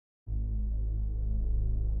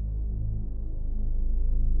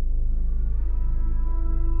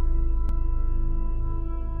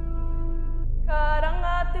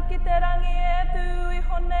te rangi e tū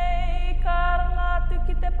iho nei, ka rangatu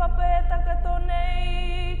ki te papa e takato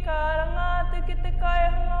nei, ka rangatu ki te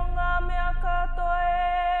kaihanga o ngā mea katoa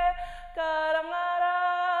e, ka rangara,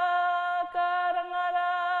 ka rangara,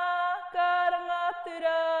 ka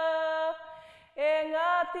rangatura. E ngā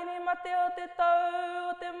tini mate o te tau,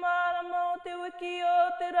 o te marama, o te wiki, o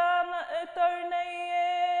te rāna e tau nei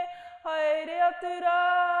e, haere atu rā,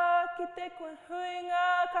 ki te huinga,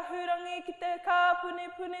 ka hurangi ki te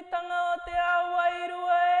kāpuni-punitanga o te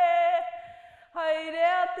awairua e. Haere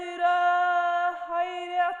atu rā,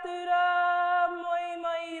 moi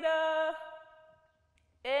mai rā.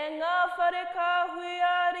 E ngā whare ka hui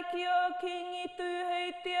ariki o kingi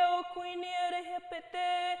tūheitia o kuini e rehe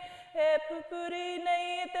pete, e pupuri nei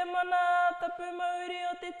e te mana tapu mauri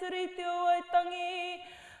o te tiriti o Waitangi.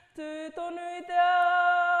 Tūtonu i te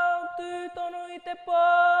ao, tūtonu i te pā,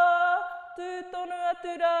 tūtonu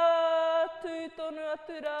atu rā, tūtonu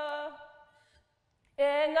atu rā.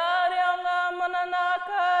 E ngā reo ngā mana nā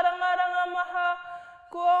ka rangaranga maha,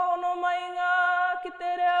 kua hono mai ngā ki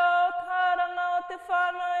te reo karanga o te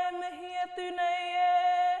whānau e mihi atu nei e.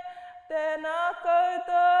 Tēnā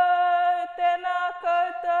koutou, tēnā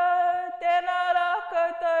koutou, tēnā rā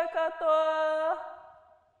koutou katoa.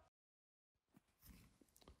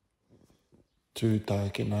 Tūtai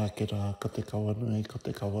ki nā ki rā, ko te kawanui, ko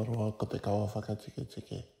te kawaroa, ko te kawa whakatike.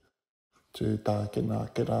 Tūtai ki nā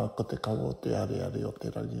ki rā, ko te kawa o te ariari o te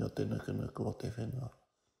rangi o te nukunuku o te whenua.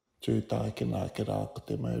 Tūtai ki nā ki rā, ko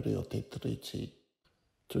te mauri o te tiriti,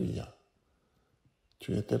 tuia.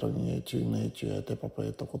 Tuia te rangi e tūnei, tuia te papa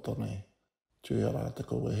e tokotone. Tuia rā te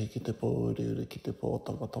kowehi ki te pō uriuri, ki te pō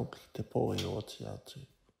tangata, ki te pō e oti atu.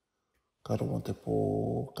 Karonga te pō,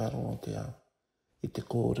 karonga te ao. I te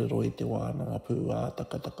kōrero i te wānanga pū ā,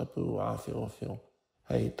 takataka pū ā, whio.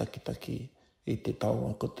 Hei takitaki, i te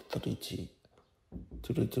taonga ko te tiriti.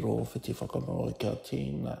 Turuturo o whiti whakanoa kia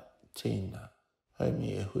tīna. Haumi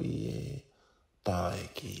e hui e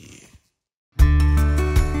tāeki.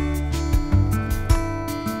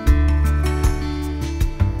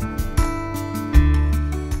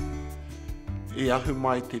 I ahu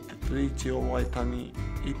mai te tiriti o Waitangi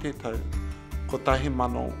i te tau, ko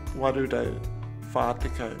 1840.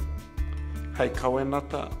 Hei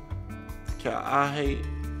kawenata, kia āhei,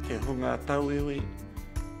 ke hunga tauiwi,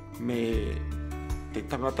 me te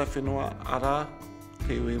tangata whenua ara,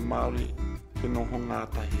 te iwi Māori, te noho ngā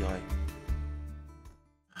tahi ai.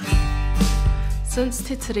 Since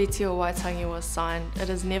Te Tiriti o Waitangi was signed, it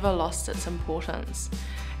has never lost its importance.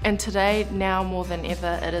 And today, now more than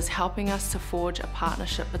ever, it is helping us to forge a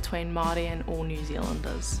partnership between Māori and all New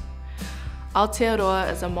Zealanders.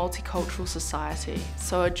 Aotearoa is a multicultural society,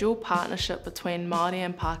 so a dual partnership between Māori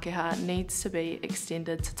and Pākehā needs to be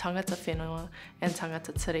extended to Tangata Whenua and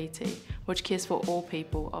Tangata Tiriti, which cares for all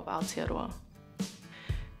people of Aotearoa.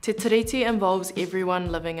 Te Tiriti involves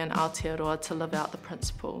everyone living in Aotearoa to live out the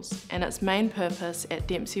principles, and its main purpose at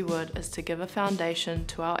Dempsey Wood is to give a foundation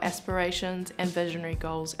to our aspirations and visionary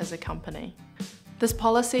goals as a company. This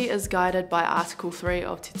policy is guided by Article 3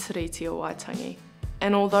 of Te Tiriti o Waitangi.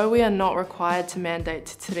 And although we are not required to mandate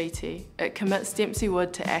Te Tiriti, it commits Dempsey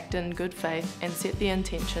Wood to act in good faith and set the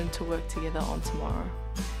intention to work together on tomorrow.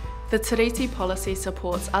 The Tiriti policy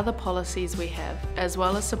supports other policies we have, as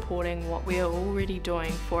well as supporting what we are already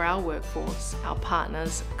doing for our workforce, our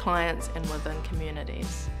partners, clients and within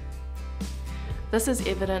communities. This is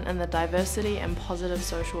evident in the diversity and positive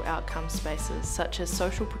social outcome spaces such as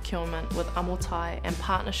social procurement with amotai and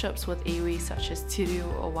partnerships with iwi such as Tiriti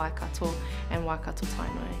o Waikato and Waikato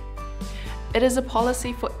Tainui. It is a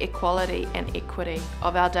policy for equality and equity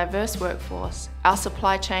of our diverse workforce, our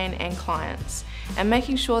supply chain and clients, and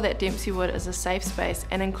making sure that Dempsey Wood is a safe space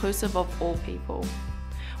and inclusive of all people.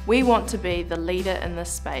 We want to be the leader in this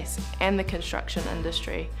space and the construction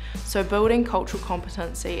industry, so building cultural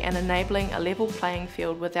competency and enabling a level playing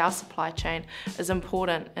field with our supply chain is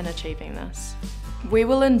important in achieving this. We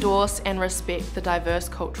will endorse and respect the diverse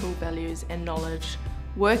cultural values and knowledge,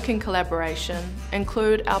 work in collaboration,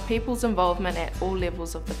 include our people's involvement at all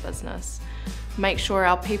levels of the business, make sure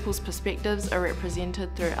our people's perspectives are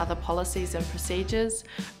represented through other policies and procedures,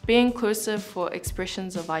 be inclusive for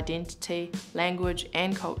expressions of identity, language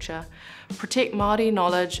and culture, protect Māori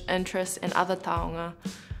knowledge, interests and other taonga,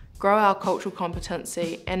 grow our cultural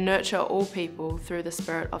competency and nurture all people through the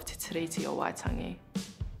spirit of Te Tiriti o Waitangi.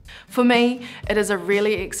 For me, it is a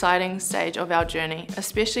really exciting stage of our journey,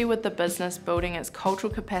 especially with the business building its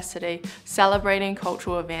cultural capacity, celebrating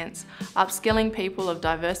cultural events, upskilling people of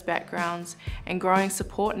diverse backgrounds, and growing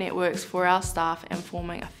support networks for our staff and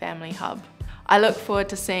forming a family hub. I look forward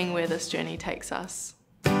to seeing where this journey takes us.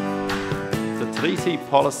 The Tiriti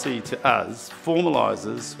Policy to us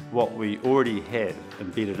formalises what we already have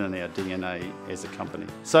embedded in our DNA as a company.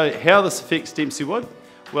 So how this affects Dempsey Wood?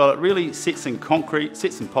 Well, it really sets in concrete,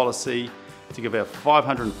 sets in policy to give our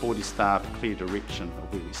 540 staff clear direction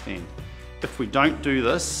of where we stand. If we don't do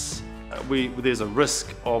this, there's a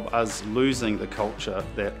risk of us losing the culture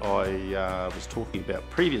that I was talking about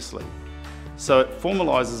previously. So it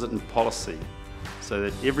formalises it in policy so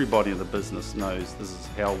that everybody in the business knows this is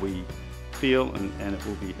how we feel and it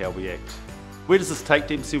will be how we act. Where does this take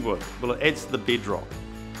Dempsey Wood? Well, it adds to the bedrock.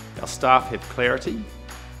 Our staff have clarity,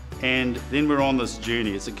 and then we're on this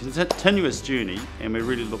journey. It's a continuous journey, and we're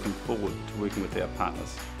really looking forward to working with our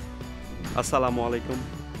partners. Assalamu alaikum.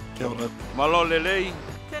 Kia ora. Malo lelei.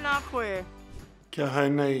 Tēnā koe. Kia hau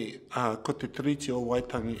nei, ko te tiriti o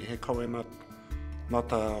Waitangi he kawe nā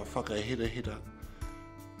tā whakahirahira.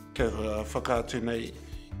 Kia whakaatu nei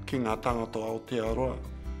ki ngā tangata o Aotearoa.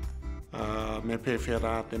 Me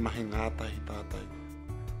pewhera te mahi ngātahi tātou.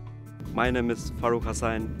 My name is Farouk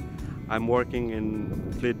Hassan. I'm working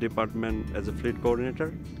in fleet department as a fleet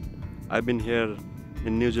coordinator. I've been here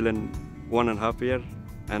in New Zealand 1.5 years,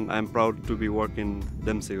 and I'm proud to be working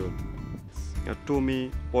Dempsey Wood. To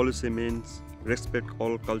me, policy means respect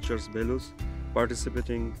all cultures, values,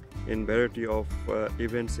 participating in variety of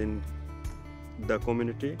events in the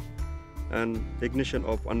community, and ignition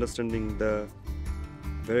of understanding the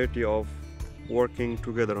variety of working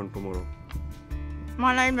together on tomorrow.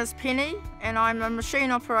 My name is Penny and I'm a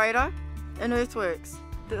machine operator in Earthworks.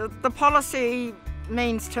 The policy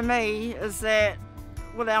means to me is that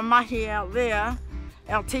with our mahi out there,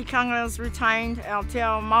 our tikanga is retained, our te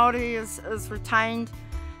ao Māori is retained,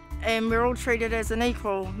 and we're all treated as an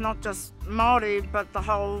equal, not just Māori but the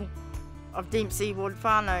whole of Dempsey Wood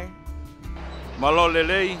whānau. Malo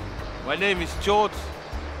lelei. My name is George.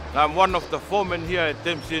 I'm one of the foremen here at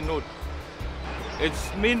Dempsey Wood.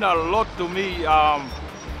 It's mean a lot to me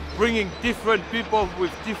bringing different people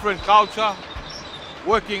with different culture,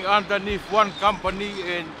 working underneath one company,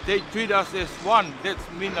 and they treat us as one. That's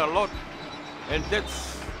mean a lot, and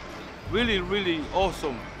that's really, really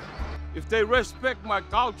awesome. If they respect my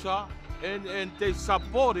culture and they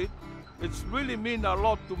support it, it's really mean a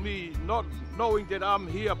lot to me, not knowing that I'm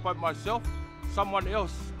here by myself, someone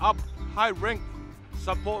else up high rank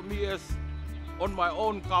support me as on my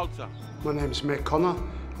own culture. My name is Matt Connor.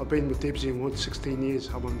 I've been with Dempsey Wood 16 years.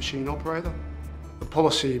 I'm a machine operator. The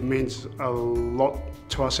policy means a lot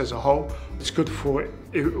to us as a whole. It's good for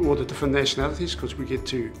all the different nationalities because we get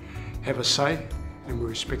to have a say and we're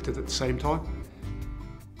respected at the same time.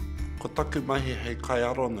 Ko taku mahi hei kai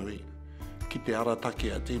aro nui ki te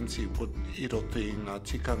arataki a Dempsey Wood I roto I ngā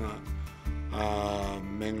tikanga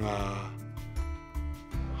me ngā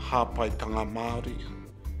hāpaitanga Māori.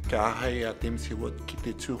 Kia ahei a Dempsey Wood ki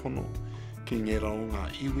te tūhono, ki ngera o ngā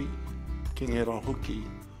iwi, ki ngera hoki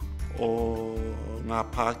o ngā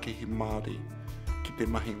Pākehi Māori, ki te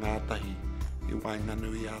mahi ngātahi I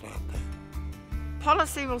Wainganui a rātou.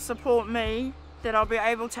 Policy will support me that I'll be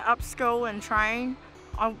able to upskill and train.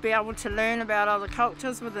 I'll be able to learn about other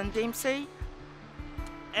cultures within Dempsey,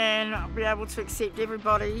 and I'll be able to accept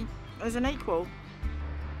everybody as an equal.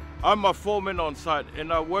 I'm a foreman on site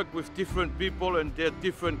and I work with different people and their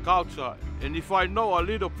different culture. And if I know a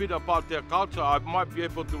little bit about their culture, I might be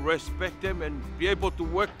able to respect them and be able to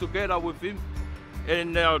work together with him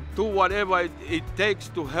and do whatever it takes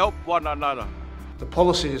to help one another. The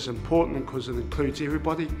policy is important because it includes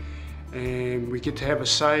everybody and we get to have a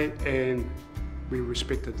say and we're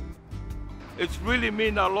respected. It's really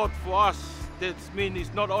mean a lot for us. That means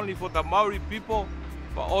it's not only for the Maori people,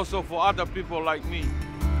 but also for other people like me.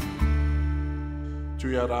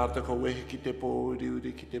 Tui a rāta ka wehe ki te pō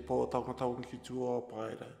uriuri ki te pō taungatau ki tua o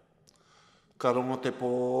paera. Ka rongo te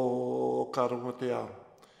pō, ka rongo te ao.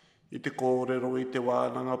 I te kōrero I te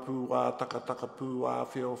wānanga pū a takataka pū a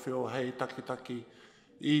whio hei takitaki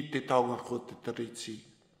I te taunga ko te tiriti.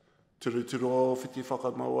 Turuturu o whiti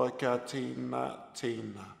whakamaua kia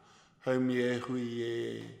tīna, haumi e hui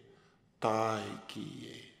e, tāi ki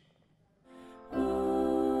e.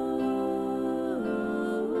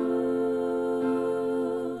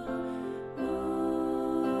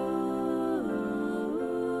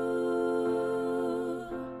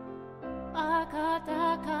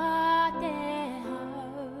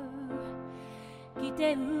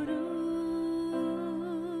 Te uru,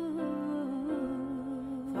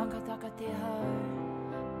 whakataka te hau,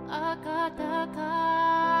 akataka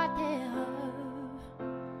te hau,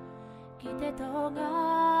 ki te tonga.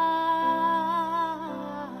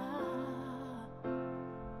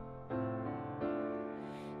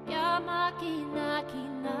 Kia makina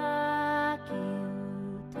kina.